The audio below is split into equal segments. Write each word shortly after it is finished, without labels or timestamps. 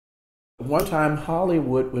One time,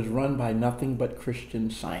 Hollywood was run by nothing but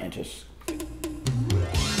Christian Scientists.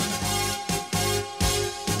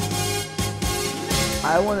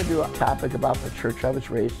 I want to do a topic about the church I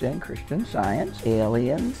was raised in, Christian Science,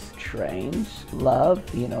 aliens, trains, love,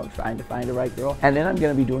 trying to find the right girl. And then I'm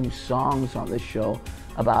going to be doing songs on this show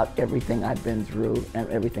about everything I've been through and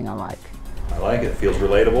everything I like. I like it. Feels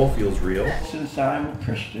relatable, feels real. Since I'm a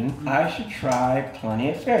Christian, I should try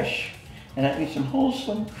Plenty of Fish. And that means some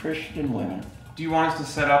wholesome Christian women. Do you want us to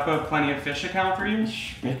set up a Plenty of Fish account for you?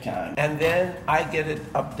 Big time. And then I get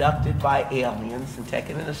abducted by aliens and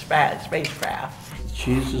taken in a spacecraft.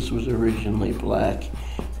 Jesus was originally black,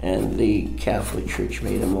 and the Catholic Church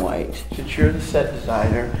made him white. Since you're the set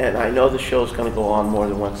designer, and I know the show's going to go on more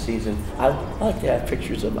than one season, I'd like to have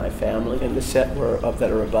pictures of my family and the set that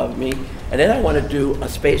are above me. And then I want to do a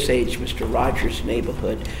Space Age Mr. Rogers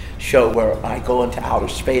Neighborhood show where I go into outer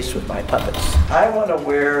space with my puppets. I want to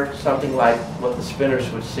wear something like what the Spinners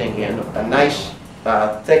would sing in, a nice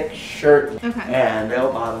thick shirt and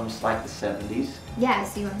bell bottoms like the 70s.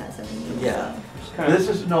 Yes, you want that 70s. Yeah. This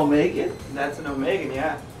is an Omega? That's an Omega,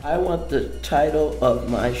 yeah. I want the title of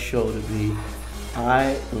my show to be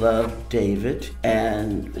I Love David,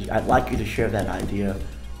 and I'd like you to share that idea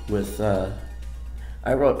with,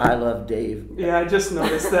 I wrote I Love Dave. Yeah, I just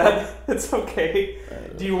noticed that. It's okay.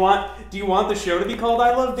 Do you want the show to be called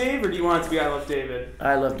I Love Dave, or do you want it to be I Love David?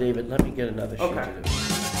 I Love David. Let me get another show to do.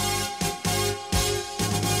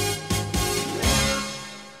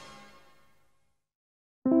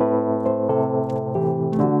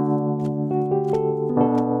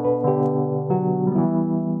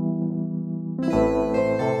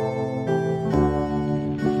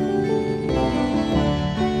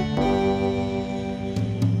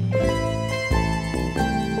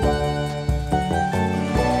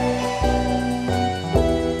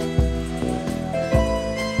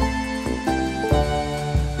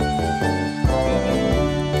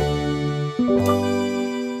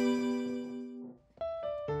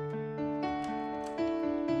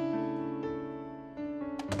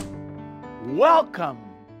 Welcome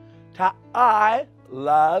to I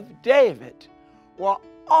Love David, where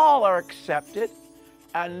all are accepted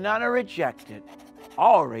and none are rejected.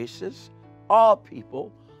 All races, all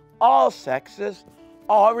people, all sexes,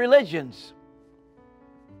 all religions.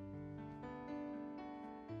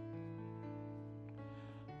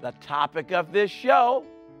 The topic of this show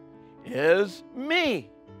is me,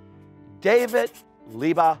 David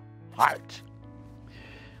Liebe Hart.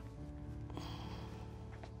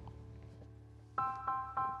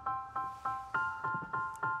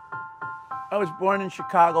 I was born in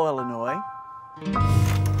Chicago, Illinois,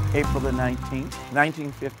 April the 19th,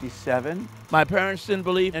 1957. My parents didn't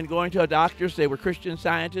believe in going to a doctor's. They were Christian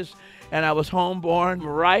Scientists, and I was homeborn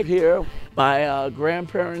right here. My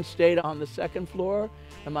grandparents stayed on the second floor,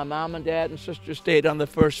 and my mom and dad and sister stayed on the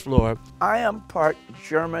first floor. I am part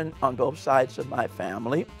German on both sides of my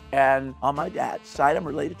family, and on my dad's side, I'm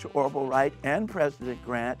related to Orville Wright and President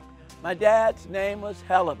Grant. My dad's name was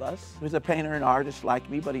Helibus. He was a painter and artist like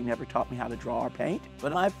me, but he never taught me how to draw or paint.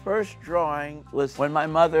 But my first drawing was when my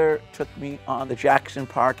mother took me on the Jackson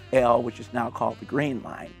Park L, which is now called the Green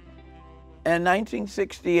Line. In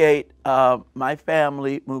 1968, my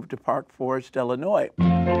family moved to Park Forest, Illinois.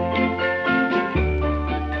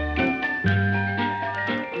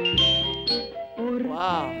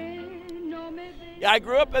 Wow. Yeah, I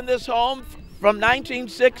grew up in this home from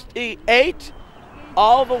 1968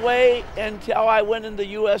 all the way until I went in the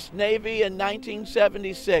U.S. Navy in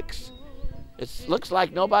 1976. It looks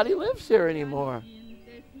like nobody lives here anymore.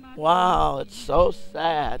 Wow, it's so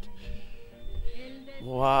sad.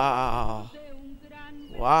 Wow.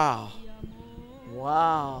 Wow.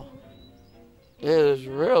 Wow. It is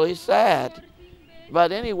really sad.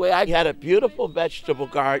 But anyway, I had a beautiful vegetable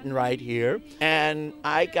garden right here, and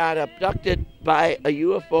I got abducted by a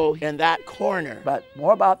UFO in that corner. But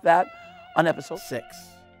more about that on episode 6.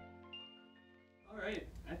 All right,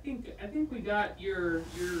 I think we got your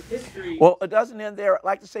history. Well, it doesn't end there. I'd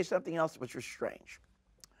like to say something else which was strange.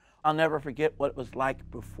 I'll never forget what it was like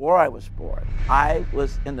before I was born. I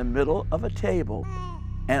was in the middle of a table,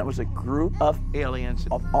 and it was a group of aliens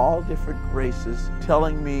of all different races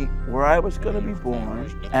telling me where I was going to be born,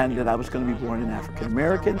 and that I was going to be born an African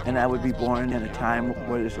American, and I would be born in a time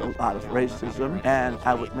where there's a lot of racism, and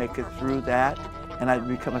I would make it through that, and I'd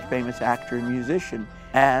become a famous actor and musician.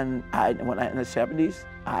 And in the 70s,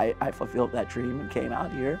 I fulfilled that dream and came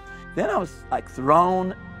out here. Then I was like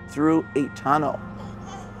thrown through a tunnel,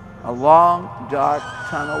 a long, dark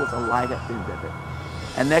tunnel with a light at the end of it.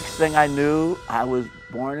 And next thing I knew, I was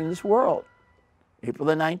born in this world, April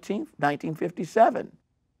the 19th, 1957.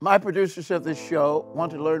 My producers of this show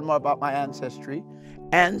want to learn more about my ancestry.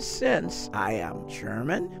 And since I am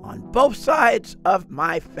German on both sides of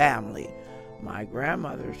my family, my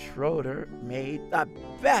grandmother Schroeder made the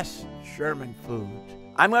best German food.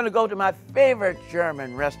 I'm going to go to my favorite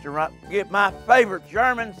German restaurant, get my favorite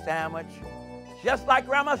German sandwich, just like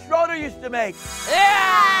Grandma Schroeder used to make.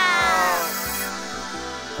 Yeah!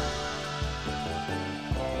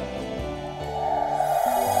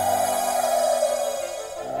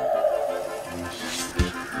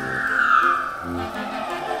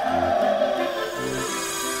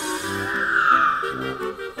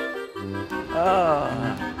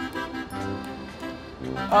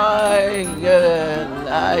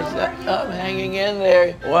 I'm hanging in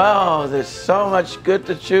there. Wow, there's so much good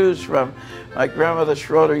to choose from. My grandmother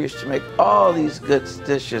Schroeder used to make all these good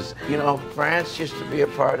dishes. You know, France used to be a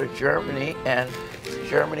part of Germany, and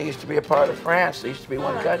Germany used to be a part of France. They used to be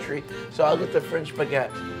one country, so I'll get the French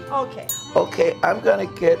baguette. Okay. Okay, I'm gonna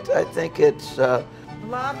get, I think it's...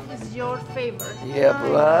 blood is your favorite. Yeah,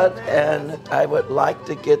 blood, and I would like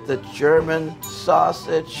to get the German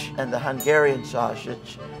sausage and the Hungarian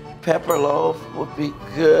sausage. Pepper loaf would be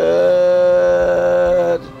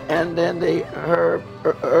good. And then the herb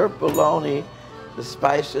bologna to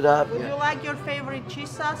spice it up. Would you like your favorite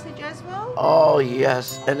cheese sausage as well? Oh,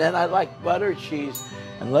 yes. And then I like butter cheese.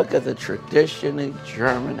 And look at the traditional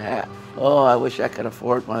German hat. Oh, I wish I could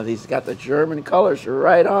afford one of these. It's got the German colors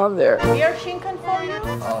right on there. Here, Schinken for you.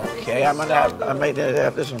 Okay, I may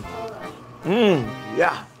have this one.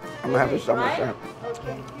 Yeah. I'm gonna have this on my side.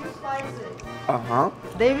 Okay, few slices.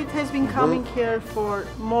 David has been coming here for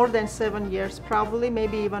more than 7 years, probably,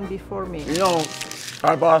 maybe even before me. You know,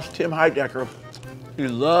 our boss, Tim Heidecker, he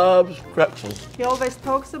loves pretzels. He always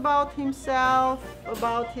talks about himself,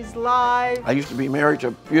 about his life. I used to be married to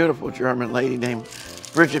a beautiful German lady named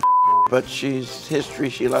Bridget, but she's history.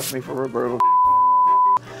 She left me for Roberto.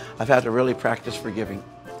 I've had to really practice forgiving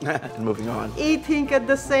and moving on. Eating at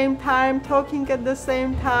the same time, talking at the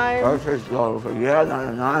same time.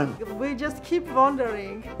 Yeah. We just keep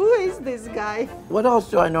wondering, who is this guy? What else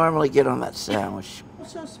do I normally get on that sandwich?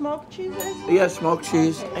 Some smoked cheeses? Yeah, smoked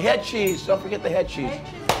cheese. Okay. Head cheese. Don't forget the head cheese.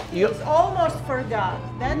 You almost forgot.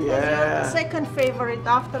 That was your second favorite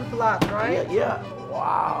after blood, right? Yeah.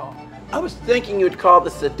 Wow. I was thinking you'd call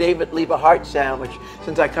this the David Liebe Hart sandwich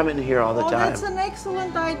since I come in here all the time. That's an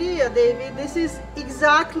excellent idea, David. This is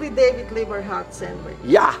exactly David Liebe Hart sandwich.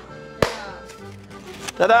 Yeah.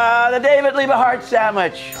 Ta-da! The David Liebe Hart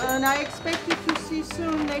sandwich. And I expect you to see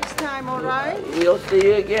soon next time, all right? We'll see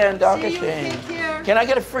you again, Dankeschön. Take care. Can I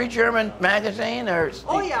get a free German magazine?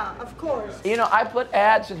 Oh yeah, of course. You know, I put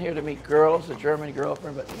ads in here to meet girls, a German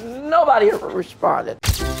girlfriend, but nobody ever responded.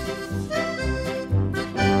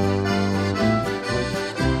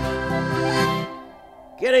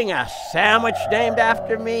 Getting a sandwich named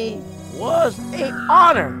after me was an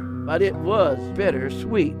honor, but it was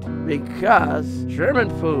bittersweet because German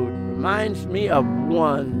food reminds me of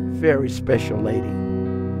one very special lady.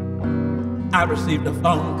 I received a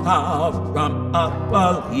phone call from a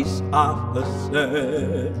police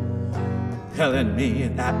officer telling me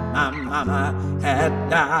that my mama had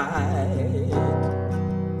died.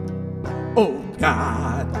 Oh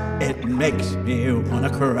God, it makes me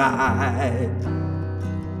wanna cry.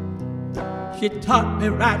 She taught me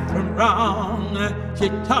right from wrong. She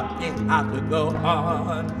taught me how to go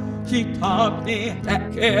on. She taught me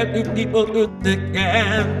that care to people through thick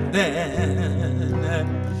and thin.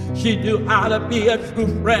 She knew how to be a true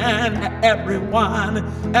friend to everyone,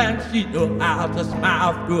 and she knew how to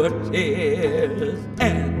smile through her tears.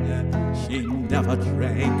 And she never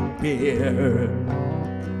drank beer.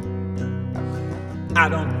 I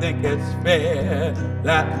don't think it's fair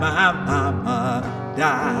that my mama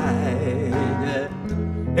died.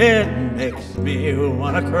 It makes me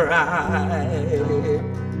wanna cry.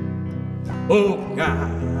 Oh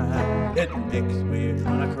God, it makes me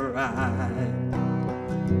wanna cry.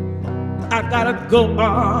 I gotta go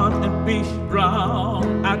on and be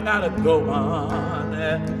strong. I gotta go on.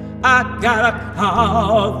 I gotta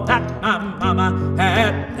call that my mama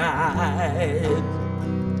had died.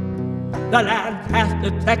 The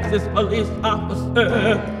Lancaster, Texas police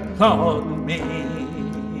officer called me,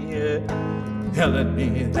 telling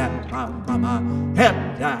me that my mama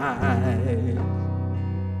had died.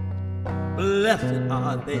 Blessed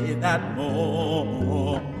are they that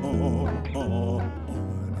mourn,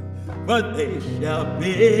 for they shall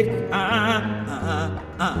be comforted.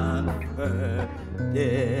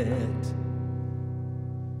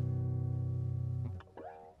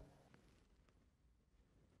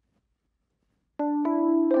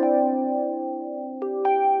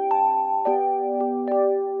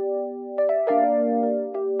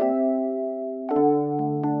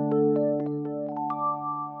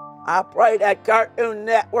 I pray that Cartoon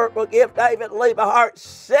Network will give David Liebe Hart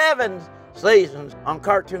 7 seasons on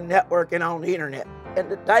Cartoon Network and on the internet. And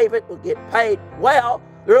that David will get paid well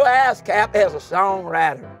through ASCAP as a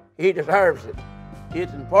songwriter. He deserves it.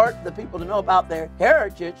 It's important for people to know about their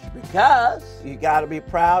heritage because you got to be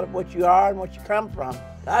proud of what you are and what you come from.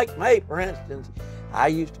 Like me, for instance, I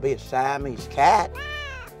used to be a Siamese cat,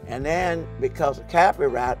 and then because of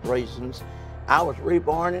copyright reasons, I was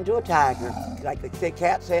reborn into a tiger. Like they say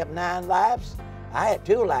cats have 9 lives, I had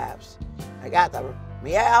 2 lives. I got the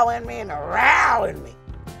meow in me and the row in me.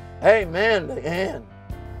 Amen to the end.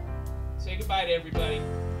 Say goodbye to everybody.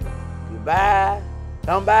 Goodbye.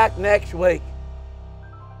 Come back next week.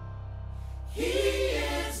 He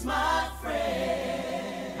is my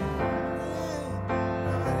friend.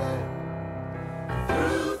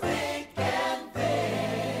 Through thick and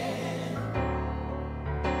thin.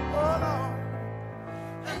 Oh Lord.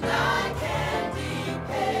 And I can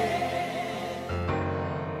depend.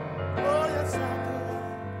 Oh yes I do.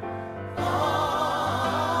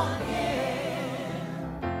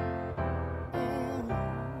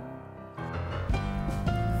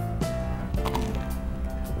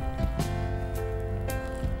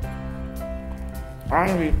 On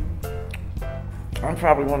him. I'm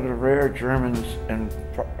probably one of the rare Germans, and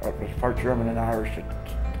part German and Irish,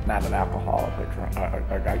 that's not an alcoholic.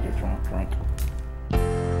 I get drunk.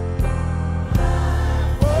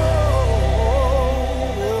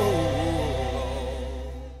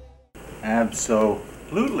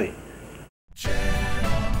 Absolutely.